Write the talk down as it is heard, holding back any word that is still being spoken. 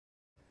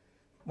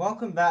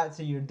Welcome back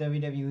to your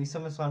WWE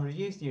Summerslam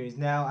review series.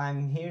 Now,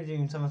 I'm here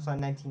doing SummerSlam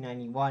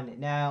 1991.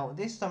 Now,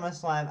 this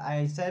SummerSlam,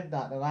 I said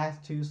that the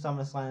last two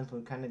SummerSlams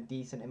were kind of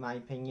decent in my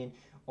opinion.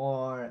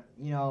 Or,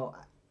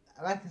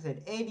 like I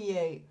said,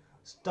 88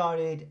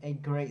 started a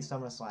great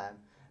SummerSlam.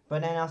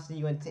 But then after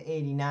you went to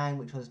 89,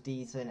 which was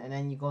decent, and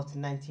then you go to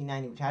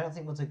 1990, which I don't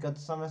think was a good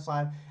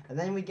SummerSlam. And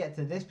then we get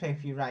to this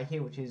pay-per-view right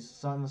here, which is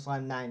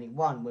SummerSlam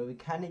 91, where we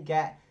kind of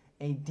get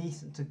a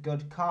decent to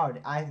good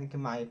card. I think,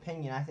 in my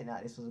opinion, I think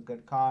that this was a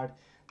good card.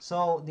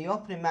 So the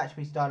opening match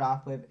we start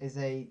off with is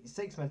a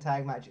six-man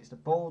tag match. It's the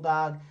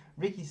Bulldog,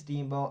 Ricky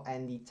Steamboat,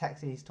 and the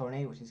Texas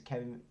Tornado, which is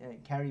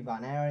Kerry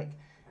Von Erich,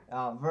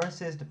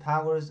 versus the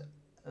Powers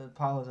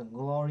and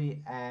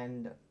Glory,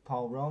 and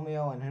Paul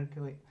Romeo and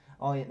Hercules.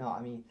 Oh yeah, no,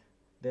 I mean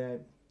the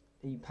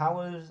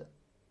Powers,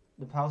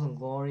 and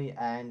Glory,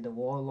 and the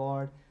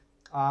Warlord.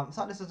 I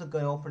thought this was a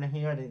good opener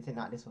here. I didn't think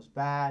that this was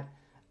bad.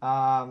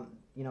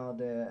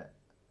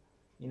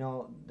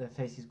 The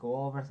faces go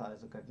over. I thought it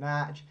was a good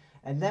match,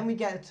 and then we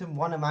get to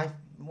one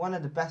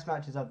of the best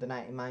matches of the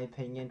night in my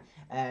opinion,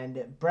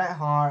 and Bret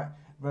Hart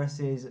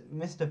versus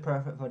Mr.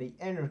 Perfect for the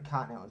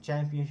Intercontinental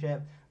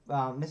Championship.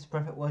 Mr.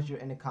 Perfect was your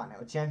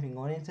Intercontinental Champion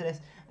going into this,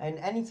 and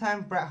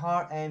anytime Bret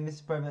Hart and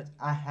Mr. Perfect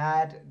I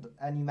had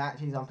any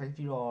matches on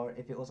pay-per-view, or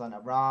if it was on a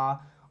Raw,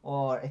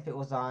 or if it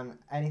was on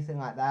anything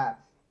like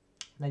that,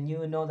 then you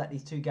would know that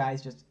these two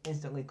guys just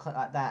instantly click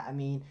like that. I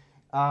mean,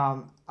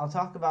 I'll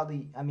talk about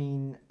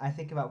I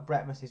think about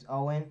Bret versus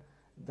Owen.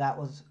 That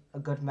was a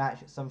good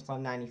match at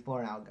SummerSlam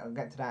 94, and I'll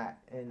get to that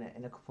in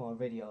a couple more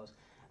videos.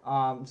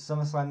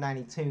 SummerSlam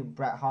 92,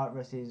 Bret Hart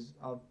versus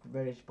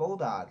British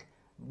Bulldog.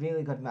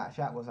 Really good match.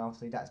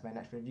 That's my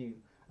next review.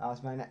 That's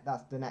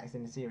the next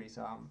in the series,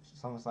 so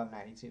SummerSlam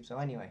 92. So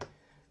anyway,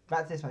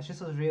 back to this match. This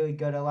was really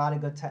good. A lot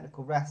of good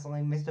technical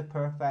wrestling. Mr.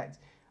 Perfect.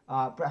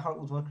 Bret Hart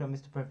was working on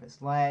Mr.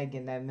 Perfect's leg,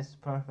 and then Mr.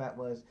 Perfect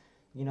was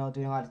doing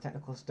a lot of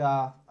technical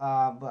stuff.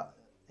 But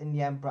in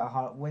the end, Bret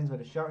Hart wins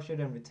with a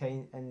sharpshooter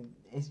and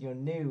is your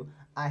new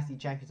IC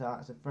champion. So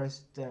it's the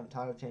first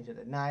title change of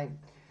the night.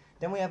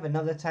 Then we have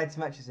another tag team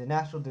match. It's a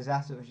natural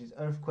disaster, which is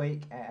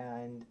Earthquake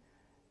and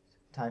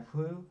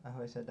Typhoon. I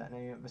hope I said that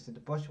name. Versus the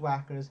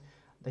Bushwhackers.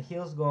 The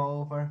heels go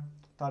over.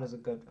 I thought it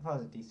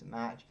was a decent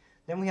match.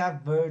 Then we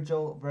have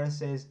Virgil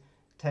versus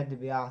Ted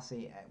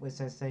DiBiase with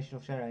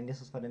Sensational Sherry, and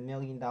this was for the $1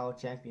 Million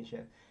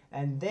Championship.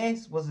 And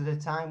this was at the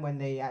time when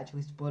they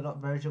actually split up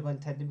Virgil and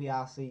Ted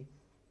DiBiase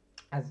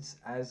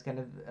as kind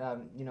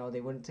of,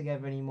 they weren't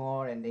together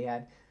anymore, and they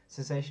had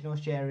Sensational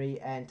Sherry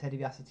and Ted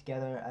DiBiase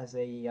together as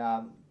a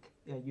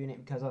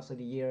unit, because also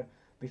the year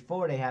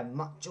before they had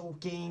Macho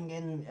King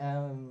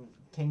and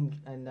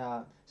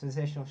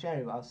Sensational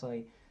Sherry, but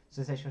also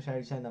Sensational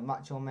Sherry turned the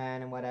Macho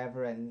Man and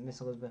whatever, and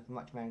Miss Elizabeth and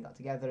Macho Man got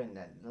together, and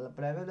then blah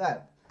blah blah.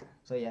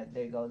 So yeah,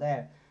 there you go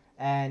there.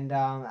 And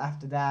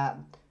after that,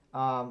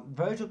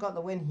 Virgil got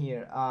the win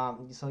here.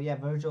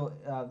 Virgil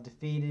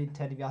defeated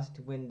Ted DiBiase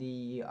to win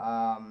the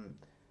 $1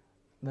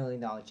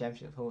 Million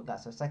Championship. So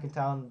that's our second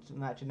title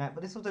match tonight.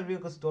 But this was a real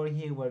good story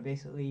here, where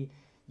basically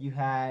you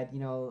had,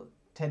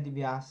 Ted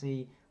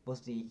DiBiase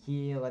was the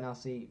heel, and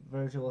obviously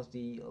Virgil was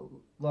the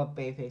love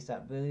babyface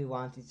that really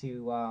wanted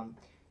to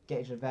get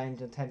his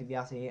revenge on Ted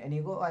DiBiase. And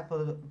he looked like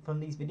from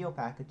these video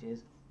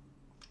packages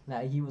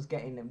that he was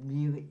getting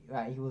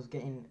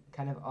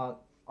kind of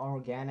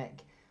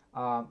organic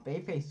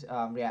babyface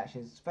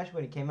reactions, especially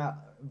when he came out.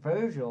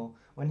 Virgil,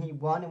 when he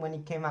won and when he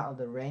came out of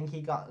the ring,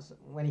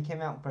 when he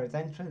came out for his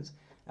entrance,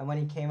 and when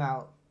he came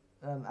out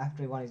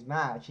after he won his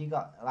match, he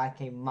got like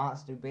a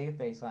monster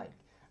babyface. Like,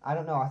 I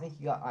don't know, I think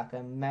he got like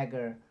a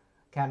mega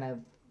kind of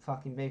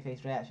fucking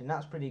babyface reaction.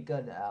 That's pretty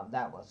good.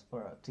 That was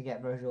to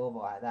get Virgil over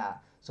like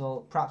that.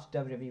 So props to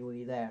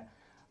WWE there.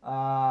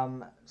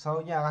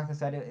 So yeah, like I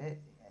said,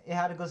 it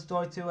had a good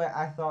story to it.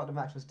 I thought the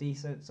match was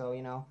decent. So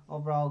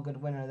overall good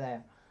winner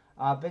there.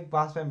 Big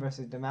Boss Man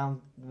versus the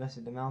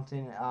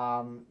Mountain.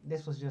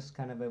 This was just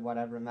kind of a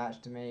whatever match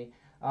to me.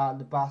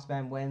 The Boss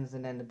Man wins,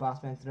 and then the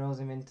Boss Man throws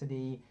him into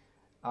the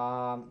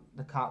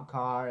cop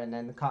car, and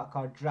then the cop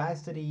car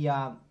drives to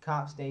the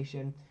cop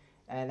station,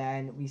 and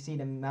then we see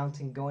the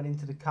Mountain going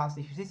into the cop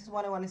station. This is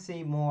what I want to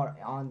see more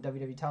on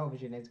WWE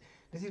television.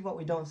 This is what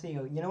we don't see.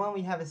 When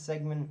we have a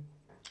segment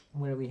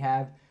where we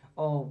have,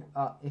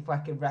 if I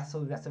could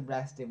wrestle, gets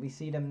arrested. We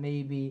see them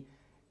maybe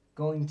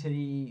going to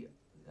the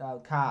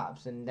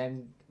cops and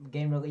then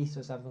getting released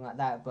or something like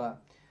that,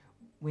 but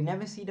we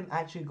never see them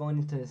actually going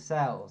into the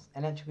cells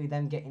and actually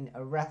them getting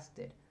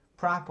arrested,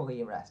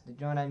 properly arrested.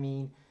 You know what I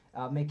mean?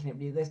 Making it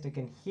realistic.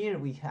 And here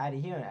we had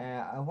it here.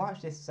 I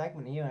watched this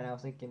segment here, and I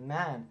was thinking,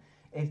 man,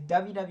 if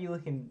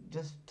WWE can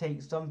just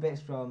take some bits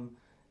from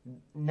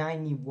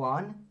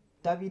 91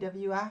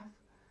 WWF,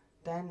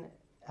 then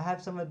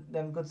have some of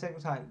them good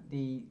segments, like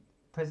the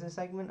prison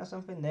segment or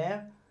something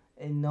there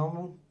in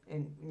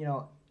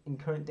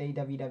current day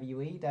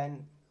WWE,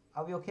 then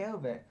I'll be okay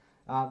with it.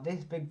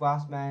 This Big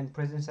Boss Man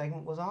prison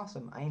segment was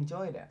awesome. I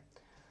enjoyed it.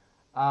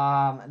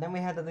 And then we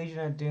had the Legion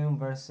of Doom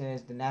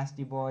versus the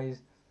Nasty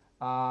Boys.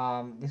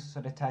 This was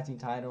for the tag team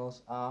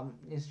titles.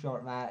 This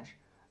short match.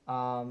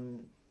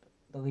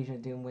 the Legion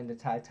of Doom win the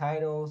tag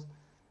titles.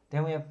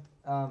 Then we have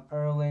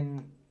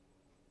Erwin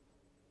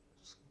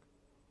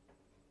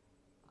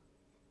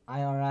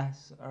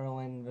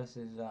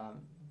versus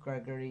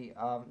Gregory,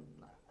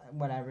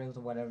 whatever, it was a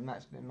whatever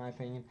match in my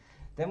opinion.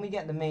 Then we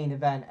get the main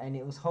event, and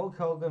it was Hulk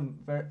Hogan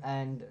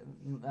and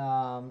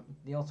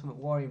the Ultimate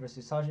Warrior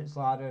versus Sergeant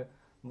Slaughter,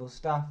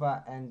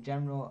 Mustafa, and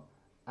General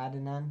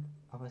Adnan.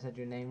 I hope I said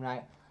your name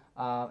right.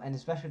 And the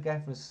special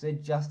guest was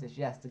Sid Justice,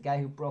 yes, the guy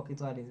who broke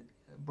his leg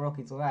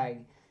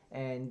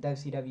in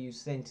WCW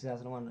Sin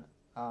 2001.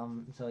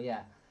 So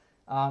yeah,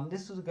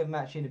 this was a good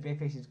match here. The big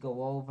faces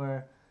go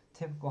over.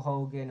 Typical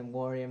Hogan and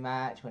Warrior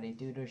match where they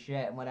do their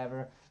shit and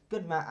whatever.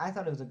 Good match. I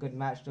thought it was a good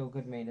match, still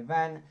good main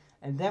event.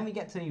 And then we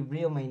get to the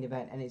real main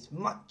event, and it's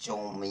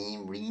Macho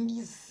Man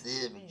Randy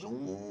Savage.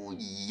 Oh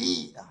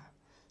yeah.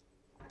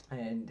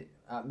 And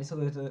Miss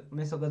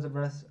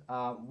Elizabeth's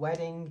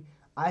wedding.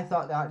 I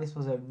thought that this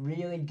was a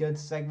really good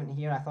segment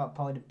here. I thought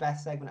probably the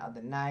best segment of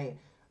the night,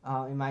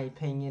 in my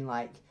opinion.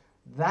 Like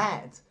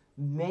that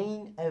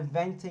main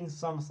eventing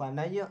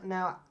SummerSlam.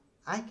 Now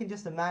I can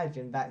just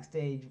imagine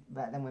backstage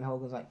back then when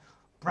Hogan was like,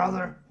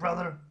 brother,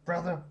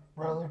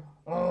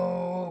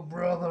 oh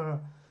brother,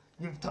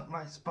 you've took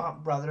my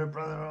spot, brother,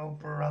 oh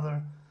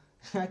brother.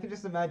 I could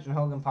just imagine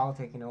Hogan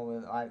politicking over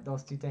like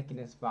those two taking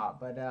his spot.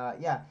 But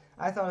yeah,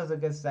 I thought it was a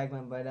good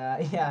segment. But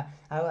yeah,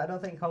 I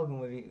don't think Hogan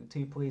would be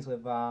too pleased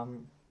with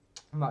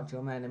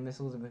Macho Man and Miss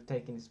Elizabeth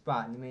taking his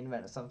spot in the main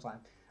event of SummerSlam.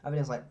 I mean,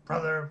 it's like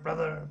brother,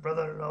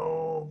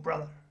 oh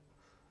brother.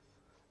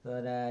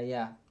 But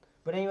yeah.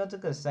 But anyway, it's a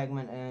good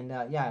segment,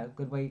 and yeah,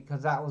 good way,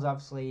 because that was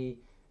obviously,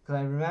 because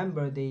I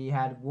remember they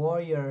had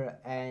Warrior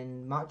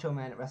and Macho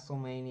Man at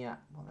WrestleMania.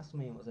 What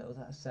WrestleMania was that? Was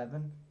that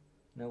 7?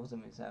 No, it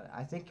wasn't 7.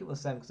 I think it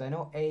was 7, because I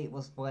know 8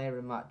 was Flair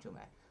and Macho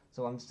Man.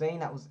 So I'm saying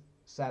that was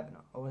 7,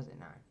 or was it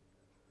 9?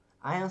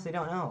 I honestly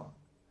don't know.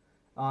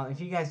 If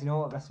you guys know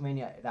what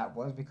WrestleMania that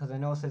was, because I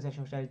know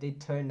Sensational Sherry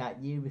did turn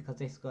that year because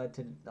they scored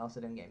to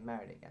also them getting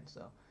married again.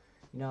 So,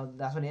 you know,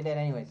 that's what they did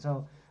anyway.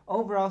 So,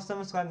 overall,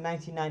 SummerSlam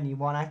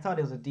 1991, I thought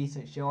it was a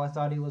decent show. I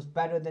thought it was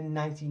better than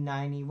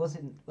 1990. It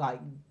wasn't, like,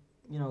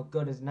 you know,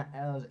 good as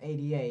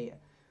 88.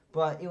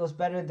 But it was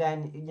better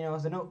than, you know, it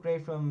was an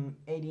upgrade from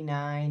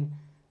 89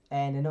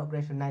 and an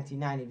upgrade from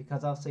 1990.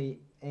 Because, obviously,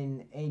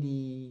 in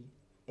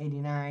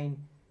 89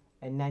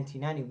 and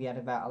 1990, we had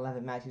about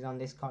 11 matches. On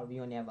this card,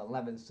 we only have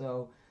 11.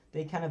 So,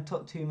 they kind of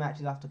took 2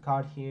 matches off the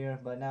card here.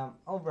 But,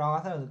 overall,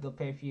 I thought it was a good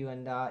pay-per-view.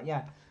 And,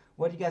 yeah.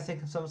 What do you guys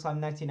think of SummerSlam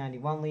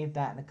 1991? Leave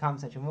that in the comment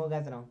section below,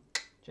 guys, and I'll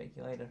check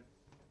you later.